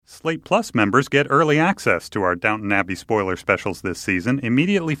Slate Plus members get early access to our Downton Abbey spoiler specials this season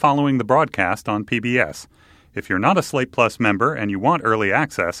immediately following the broadcast on PBS. If you're not a Slate Plus member and you want early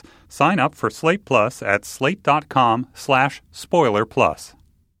access, sign up for Slate Plus at slate.com/spoilerplus.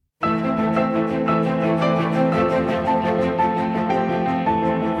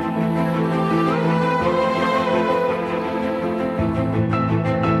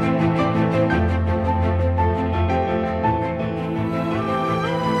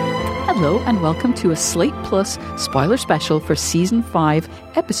 Hello and welcome to a Slate Plus spoiler special for Season 5,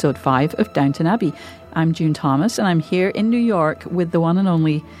 Episode 5 of Downton Abbey. I'm June Thomas and I'm here in New York with the one and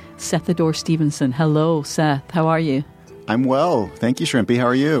only Seth Adore Stevenson. Hello, Seth. How are you? I'm well. Thank you, Shrimpy. How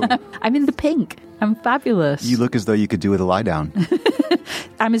are you? I'm in the pink. I'm fabulous. You look as though you could do with a lie down.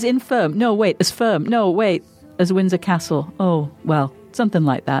 I'm as infirm. No, wait. As firm. No, wait. As Windsor Castle. Oh, well, something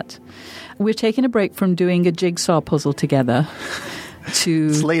like that. We're taking a break from doing a jigsaw puzzle together.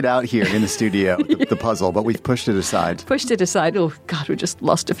 It's laid out here in the studio, the puzzle, but we've pushed it aside. Oh, God, we just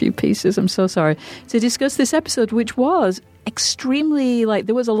lost a few pieces. I'm so sorry. To discuss this episode, which was extremely,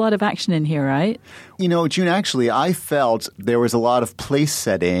 there was a lot of action in here, right? You know, June, actually, I felt there was a lot of place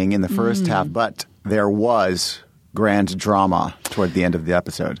setting in the first half, but there was grand drama toward the end of the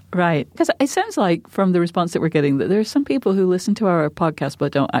episode. Right. Because it sounds like from the response that we're getting that there are some people who listen to our podcast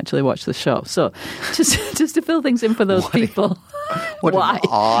but don't actually watch the show. So just to fill things in for those people. What an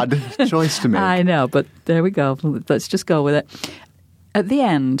odd choice to make. I know, but there we go. Let's just go with it. At the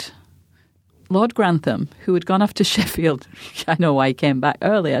end, Lord Grantham, who had gone off to Sheffield, I know why he came back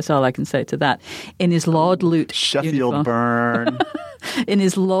early, that's all I can say to that, in his Lord Lute Sheffield uniform. burn. In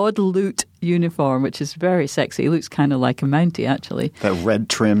his Lord Lute uniform, which is very sexy. He looks kind of like a Mountie, actually. That red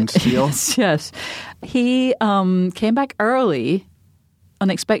trimmed steel. Yes. He came back early,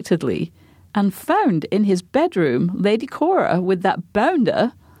 unexpectedly, and found in his bedroom Lady Cora with that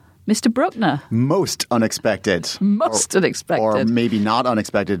bounder, Mr. Bruckner. Most unexpected. Unexpected. Or maybe not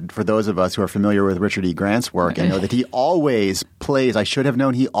unexpected for those of us who are familiar with Richard E. Grant's work and know that he always plays, I should have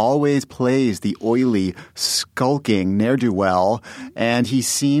known, he always plays the oily, skulking ne'er-do-well, and he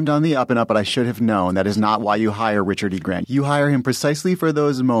seemed on the up and up, but I should have known that is not why you hire Richard E. Grant. You hire him precisely for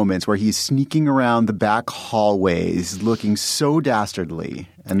those moments where he's sneaking around the back hallways looking so dastardly.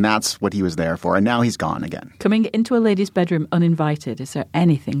 And that's what he was there for. And now he's gone again. Coming into a lady's bedroom uninvited. Is there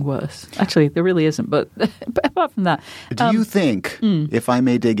anything worse? Actually, there really isn't. But apart from that. Do you think, if I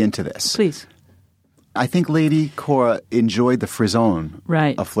may dig into this. Please. I think Lady Cora enjoyed the frisson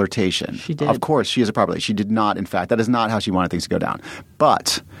of flirtation. She did. Of course, she is a proper lady. She did not, in fact. That is not how she wanted things to go down.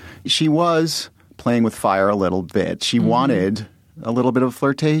 But she was playing with fire a little bit. She wanted a little bit of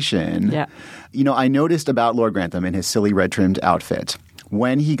flirtation. Yeah. You know, I noticed about Lord Grantham in his silly red-trimmed outfit.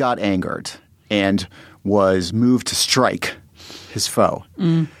 When he got angered and was moved to strike his foe,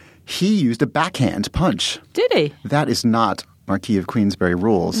 he used a backhand punch. Did he? That is not Marquis of Queensberry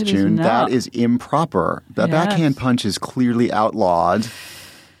rules, June. That is improper. The backhand punch is clearly outlawed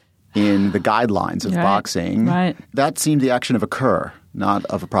in the guidelines of boxing. Right. That seemed the action of a cur, not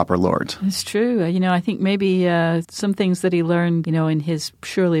of a proper lord. It's true. You know, I think maybe some things that he learned, you know, in his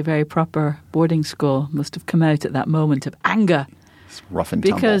surely very proper boarding school must have come out at that moment of anger. It's rough and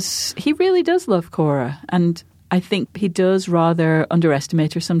tumble. Because he really does love Cora, and I think he does rather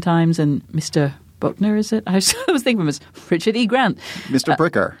underestimate her sometimes. And Mr. Buckner, is it? I was thinking of him as Richard E. Grant. Mr.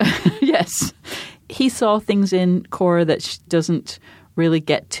 Bricker. Yes. He saw things in Cora that she doesn't really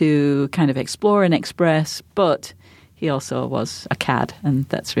get to kind of explore and express, but he also was a cad, and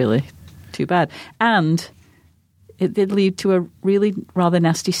that's really too bad. And it did lead to a really rather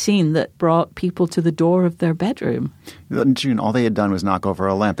nasty scene that brought people to the door of their bedroom. June, all they had done was knock over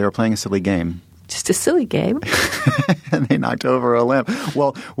a lamp. They were playing a silly game. Just a silly game. And they knocked over a lamp.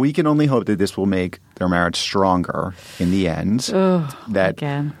 Well, we can only hope that this will make their marriage stronger in the end.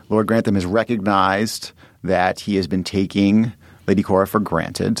 Again. Lord Grantham has recognized that he has been taking Lady Cora for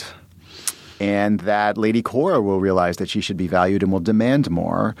granted, and that Lady Cora will realize that she should be valued and will demand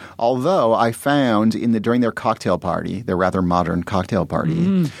more. Although I found during their cocktail party, their rather modern cocktail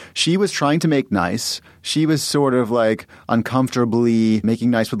party, she was trying to make nice. She was sort of like uncomfortably making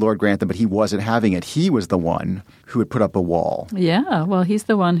nice with Lord Grantham, but he wasn't having it. He was the one who had put up a wall. Yeah, well, he's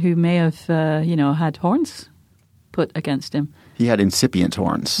the one who may have, had horns put against him. He had incipient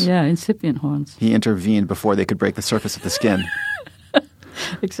horns. Yeah, incipient horns. He intervened before they could break the surface of the skin.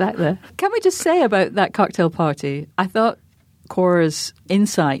 Exactly. Can we just say about that cocktail party, I thought Cora's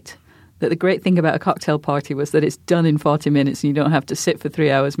insight that the great thing about a cocktail party was that it's done in 40 minutes and you don't have to sit for 3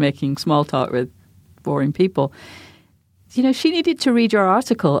 hours making small talk with boring people. You know, she needed to read your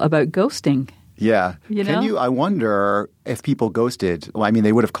article about ghosting. Yeah. You know? Can you? I wonder if people ghosted. Well, I mean,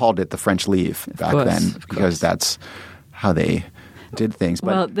 they would have called it the French leave back course, then of because course. that's how they did things. But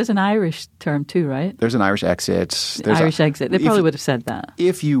Well, there's an Irish term too, right? there's an Irish exit. There's Irish exit. They probably would have said that.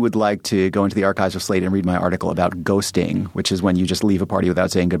 If you would like to go into the archives of Slate and read my article about ghosting, which is when you just leave a party without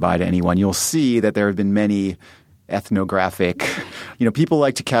saying goodbye to anyone, you'll see that there have been many ethnographic, people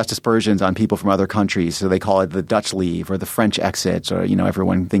like to cast aspersions on people from other countries. So they call it the Dutch leave or the French exit, or,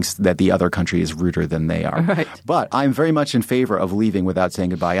 everyone thinks that the other country is ruder than they are. Right. But I'm very much in favor of leaving without saying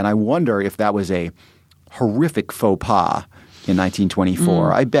goodbye. And I wonder if that was a horrific faux pas in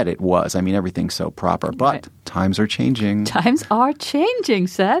 1924. I bet it was. I mean, everything's so proper. But Right. times are changing. Times are changing,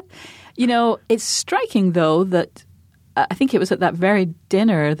 Seth. It's striking, though, that I think it was at that very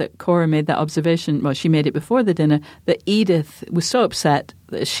dinner that Cora made that observation. Well, she made it before the dinner, that Edith was so upset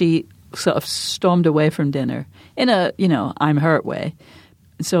that she sort of stormed away from dinner in a, I'm hurt way.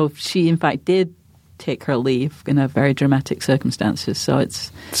 So she, in fact, did take her leave in a very dramatic circumstances. So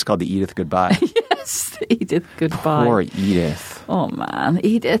it's called the Edith goodbye. yes, Edith goodbye. Poor Edith. Oh man,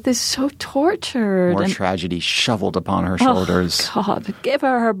 Edith is so tortured. More and tragedy shoveled upon her shoulders. Oh, God, give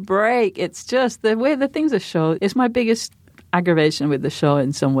her a break. It's just the way the things are shown. It's my biggest aggravation with the show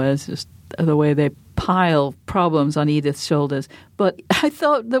in some ways, just the way they pile problems on Edith's shoulders. But I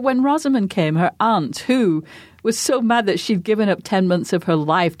thought that when Rosamund came, her aunt, who was so mad that she'd given up 10 months of her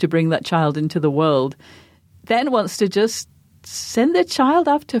life to bring that child into the world, then wants to just send the child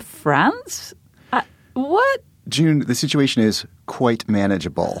off to France? What? June, the situation is quite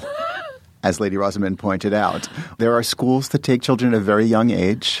manageable, as Lady Rosamund pointed out. There are schools that take children at a very young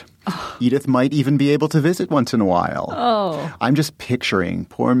age. Edith might even be able to visit once in a while. Oh. I'm just picturing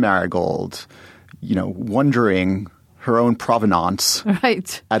poor Marigold, wondering her own provenance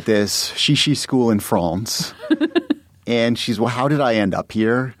Right. at this Shishi school in France. And she's, well, how did I end up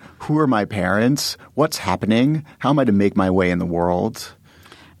here? Who are my parents? What's happening? How am I to make my way in the world?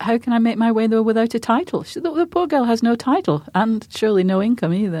 How can I make my way, though, without a title? The poor girl has no title and surely no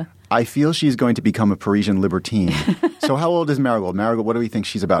income either. I feel she's going to become a Parisian libertine. So how old is Marigold? Marigold, what do we think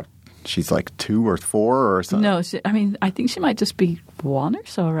she's about? She's like 2 or 4 or something? No, I think she might just be 1 or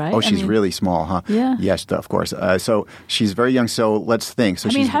so, right? Oh, she's really small, huh? Yeah. Yes, of course. So she's very young. So let's think. So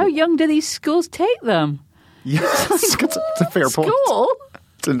how young do these schools take them? Yes, it's a fair point. School?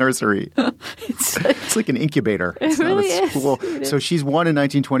 It's a nursery. It's like an incubator. It's not really a school. is. So she's 1 in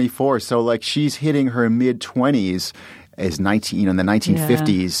 1924. So she's hitting her mid-20s as in the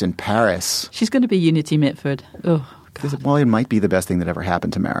 1950s in Paris. She's going to be Unity Mitford. Oh, God. Well, it might be the best thing that ever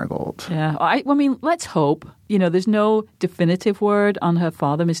happened to Marigold. Yeah. I mean, let's hope. There's no definitive word on her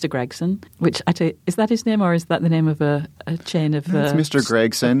father, Mr. Gregson, which I tell you, is that his name or is that the name of a chain of It's Mr.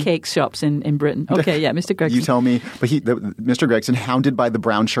 Gregson. cake shops in Britain? Okay, yeah, Mr. Gregson. You tell me. But Mr. Gregson, hounded by the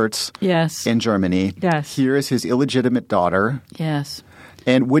brown shirts Yes. in Germany. Yes. Here is his illegitimate daughter. Yes.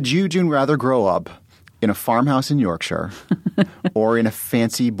 And would you, June, rather grow up in a farmhouse in Yorkshire or in a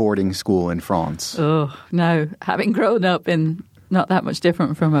fancy boarding school in France? Oh, no. Having grown up in not that much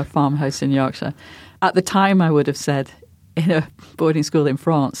different from a farmhouse in Yorkshire, at the time I would have said in a boarding school in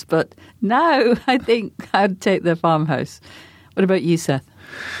France. But now I think I'd take the farmhouse. What about you, Seth?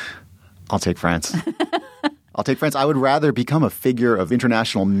 I'll take France. I'll take France. I would rather become a figure of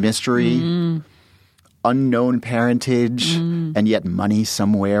international mystery, unknown parentage, and yet money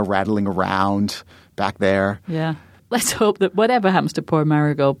somewhere rattling around back there. Yeah. Let's hope that whatever happens to poor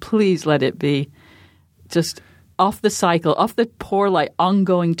Marigold, please let it be just off the cycle, off the poor,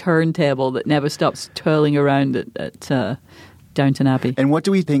 ongoing turntable that never stops twirling around at Downton Abbey. And what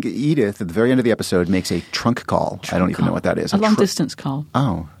do we think? Edith, at the very end of the episode, makes a trunk call. I don't even know what that is. A long-distance call.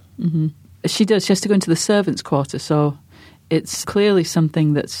 Oh. She does. She has to go into the servants' quarter, so it's clearly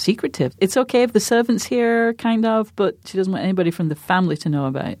something that's secretive. It's okay if the servants hear, kind of, but she doesn't want anybody from the family to know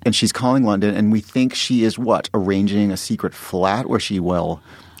about it. And she's calling London, and we think she is, arranging a secret flat where she will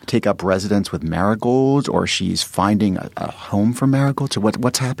take up residence with Marigold, or she's finding a home for Marigold? So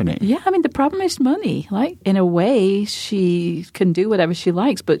what's happening? Yeah, I mean, the problem is money. In a way, she can do whatever she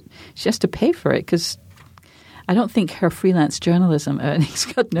likes, but she has to pay for it because I don't think her freelance journalism earnings,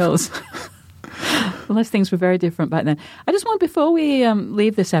 God knows, unless things were very different back then. I just want, before we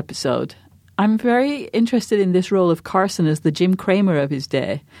leave this episode, I'm very interested in this role of Carson as the Jim Cramer of his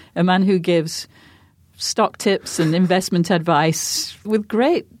day, a man who gives stock tips and investment advice with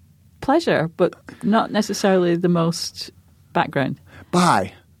great pleasure, but not necessarily the most background.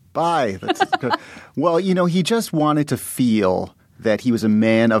 Bye. That's good. Well, he just wanted to feel that he was a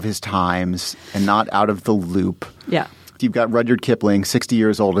man of his times and not out of the loop. Yeah. You've got Rudyard Kipling, 60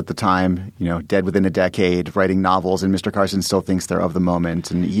 years old at the time, dead within a decade, writing novels, and Mr. Carson still thinks they're of the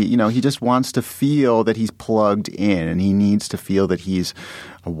moment. And he just wants to feel that he's plugged in, and he needs to feel that he's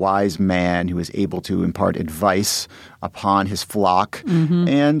a wise man who is able to impart advice upon his flock. Mm-hmm.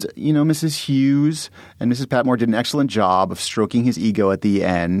 And, Mrs. Hughes and Mrs. Patmore did an excellent job of stroking his ego at the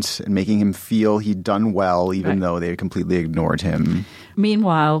end and making him feel he'd done well, even though they completely ignored him.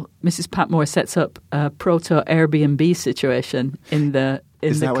 Meanwhile, Mrs. Patmore sets up a proto-Airbnb situation in the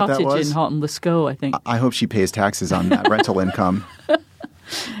cottage in Houghton Lascaux, I think. I hope she pays taxes on that rental income.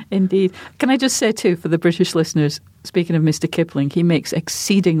 Indeed. Can I just say, too, for the British listeners, speaking of Mr. Kipling, he makes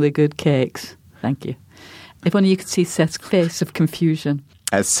exceedingly good cakes. Thank you. If only you could see Seth's face of confusion.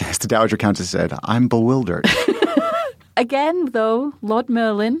 As the Dowager Countess said, I'm bewildered. Again, though, Lord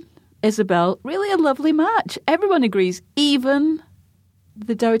Merlin, Isabel, really a lovely match. Everyone agrees, even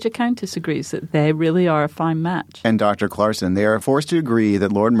the Dowager Countess agrees that they really are a fine match. And Dr. Clarkson, they are forced to agree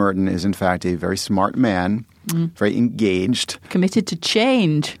that Lord Merton is, in fact, a very smart man, very engaged. Committed to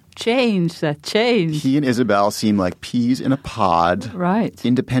change. Change, Seth, change. He and Isabel seem like peas in a pod. Right.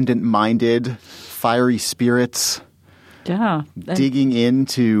 Independent-minded, fiery spirits. Yeah. Digging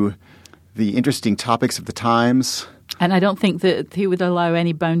into the interesting topics of the times. And I don't think that he would allow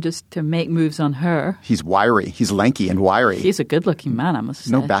any bounders to make moves on her. He's wiry. He's lanky and wiry. He's a good-looking man, I must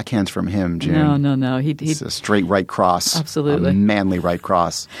say. No backhands from him, June. No. It's a straight right cross. Absolutely. A manly right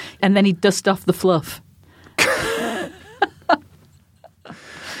cross. And then he'd dust off the fluff.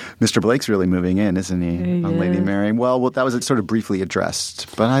 Mr. Blake's really moving in, isn't he, on Lady Mary? Well, that was sort of briefly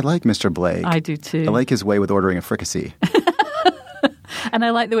addressed. But I like Mr. Blake. I do, too. I like his way with ordering a fricassee. And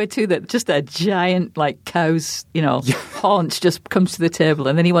I like the way, too, that just a giant, cow's, haunch just comes to the table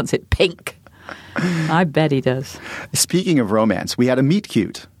and then he wants it pink. I bet he does. Speaking of romance, we had a meet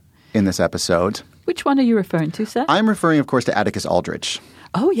cute in this episode. Which one are you referring to, Seth? I'm referring, of course, to Atticus Aldridge.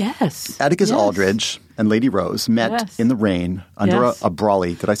 Oh, yes. Atticus Aldridge and Lady Rose met in the rain under a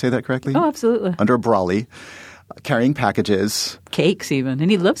brawley. Did I say that correctly? Oh, absolutely. Under a brawley, carrying packages. Cakes, even.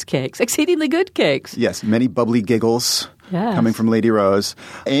 And he loves cakes. Exceedingly good cakes. Yes, many bubbly giggles coming from Lady Rose.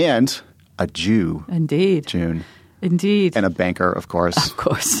 And a Jew. Indeed. June. Indeed. And a banker, of course. Of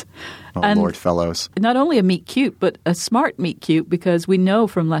course. Oh, and Lord Fellows. Not only a meet cute, but a smart meet cute, because we know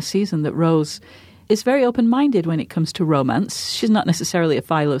from last season that Rose is very open-minded when it comes to romance. She's not necessarily a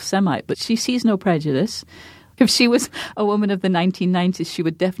Philo-Semite, but she sees no prejudice. If she was a woman of the 1990s, she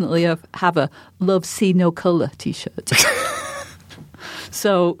would definitely have a Love See No Colour T-shirt.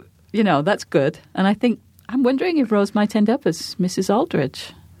 So, that's good. And I'm wondering if Rose might end up as Mrs.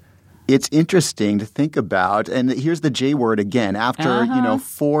 Aldridge. It's interesting to think about, and here's the J word again. After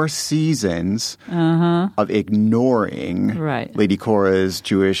 4 seasons of ignoring Lady Cora's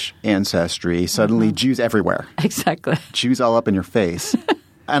Jewish ancestry, suddenly Jews everywhere. Exactly. Jews all up in your face.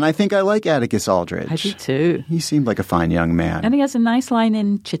 And I think I like Atticus Aldridge. I do too. He seemed like a fine young man. And he has a nice line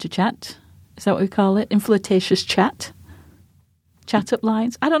in Chitter-Chat. Is that what we call it? In flirtatious chat? Chat-up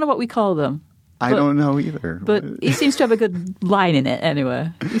lines? I don't know what we call them. I don't know either. But he seems to have a good line in it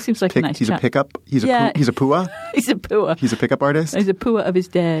anyway. He seems like a nice He's chap. a pickup? He's a pua? He's a pua. He's a pickup artist? He's a pua of his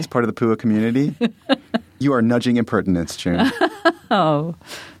day. He's part of the pua community? You are nudging impertinence, June. Oh.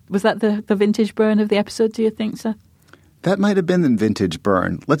 Was that the vintage burn of the episode, do you think, Seth? That might have been the vintage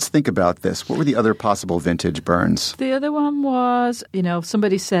burn. Let's think about this. What were the other possible vintage burns? The other one was,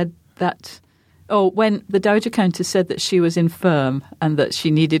 somebody said that... Oh, when the Dowager Countess said that she was infirm and that she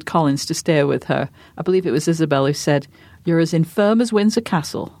needed Collins to stay with her, I believe it was Isabel who said, "You're as infirm as Windsor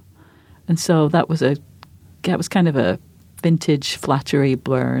Castle." And so that was kind of a vintage flattery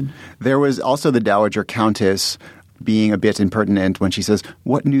burn. There was also the Dowager Countess being a bit impertinent when she says,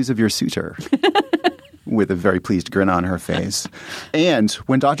 "What news of your suitor?" with a very pleased grin on her face. And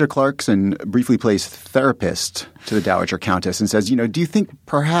when Dr. Clarkson briefly plays therapist to the Dowager Countess and says, do you think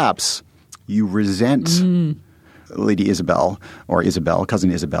perhaps you resent Lady Isabel, or Isabel,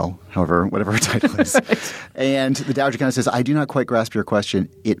 Cousin Isabel, whatever her title is. Right. And the Dowager Countess says, "I do not quite grasp your question.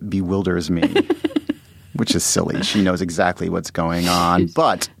 It bewilders me." Which is silly. She knows exactly what's going on.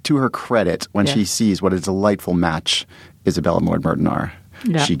 But to her credit, when she sees what a delightful match Isabel and Lord Merton are,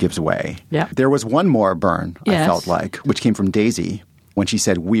 she gives way. Yeah. There was one more burn, I felt like, which came from Daisy. When she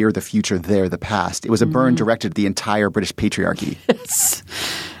said, "We're the future, they're the past." It was a burn directed at the entire British patriarchy. Yes.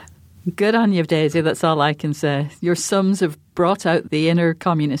 Good on you, Daisy. That's all I can say. Your sums have brought out the inner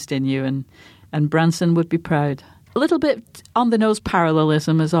communist in you, and Branson would be proud. A little bit on-the-nose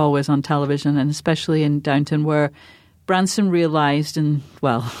parallelism, as always, on television, and especially in Downton, where Branson realised,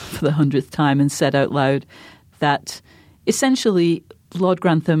 for the 100th time, and said out loud that essentially Lord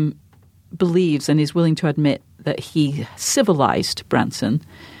Grantham believes and is willing to admit that he civilized Branson,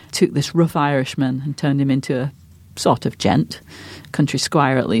 took this rough Irishman and turned him into a sort of gent, country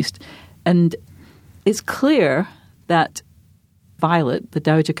squire at least. And it's clear that Violet, the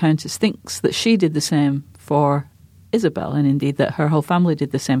Dowager Countess, thinks that she did the same for Isabel, and indeed that her whole family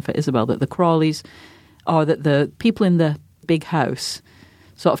did the same for Isabel, that the Crawleys, or that the people in the big house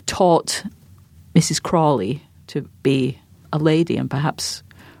sort of taught Mrs. Crawley to be a lady, and perhaps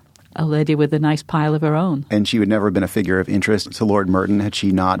a lady with a nice pile of her own. And she would never have been a figure of interest to Lord Merton had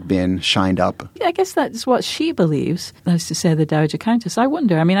she not been shined up. Yeah, I guess that's what she believes, that is to say the Dowager Countess. I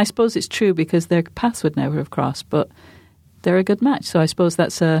wonder. I mean, I suppose it's true because their paths would never have crossed, but they're a good match. So I suppose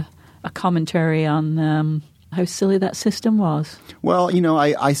that's a commentary on how silly that system was. Well,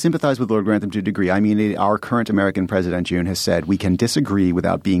 I sympathize with Lord Grantham to a degree. I mean, our current American president, June, has said we can disagree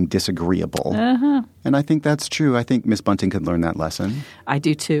without being disagreeable. Uh-huh. And I think that's true. I think Miss Bunting could learn that lesson. I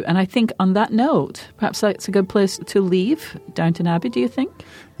do too. And I think on that note, perhaps that's a good place to leave Downton Abbey, do you think?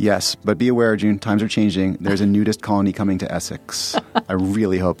 Yes, but be aware, June, times are changing. There's a nudist colony coming to Essex. I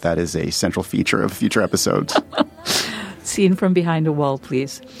really hope that is a central feature of future episodes. Scene from behind a wall,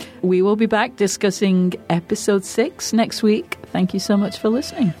 please. We will be back discussing episode 6 next week. Thank you so much for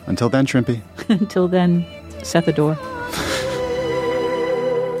listening. Until then, Shrimpy. Until then, set the door.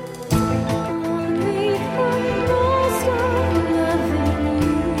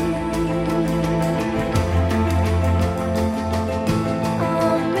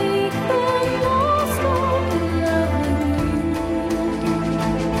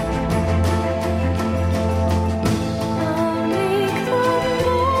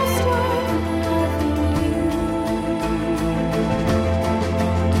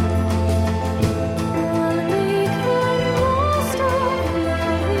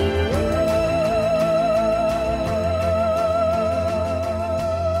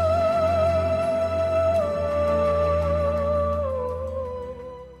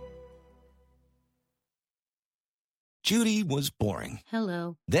 Judy was boring.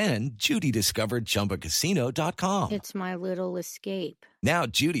 Hello. Then Judy discovered ChumbaCasino.com. It's my little escape. Now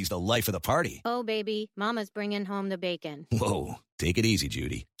Judy's the life of the party. Oh, baby, mama's bringing home the bacon. Whoa, take it easy,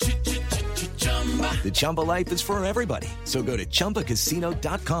 Judy. The Chumba life is for everybody. So go to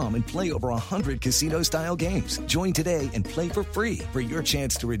ChumbaCasino.com and play over 100 casino-style games. Join today and play for free for your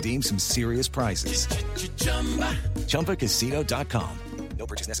chance to redeem some serious prizes. ChumbaCasino.com. No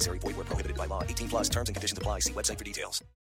purchase necessary. Void where prohibited by law. 18+ terms and conditions apply. See website for details.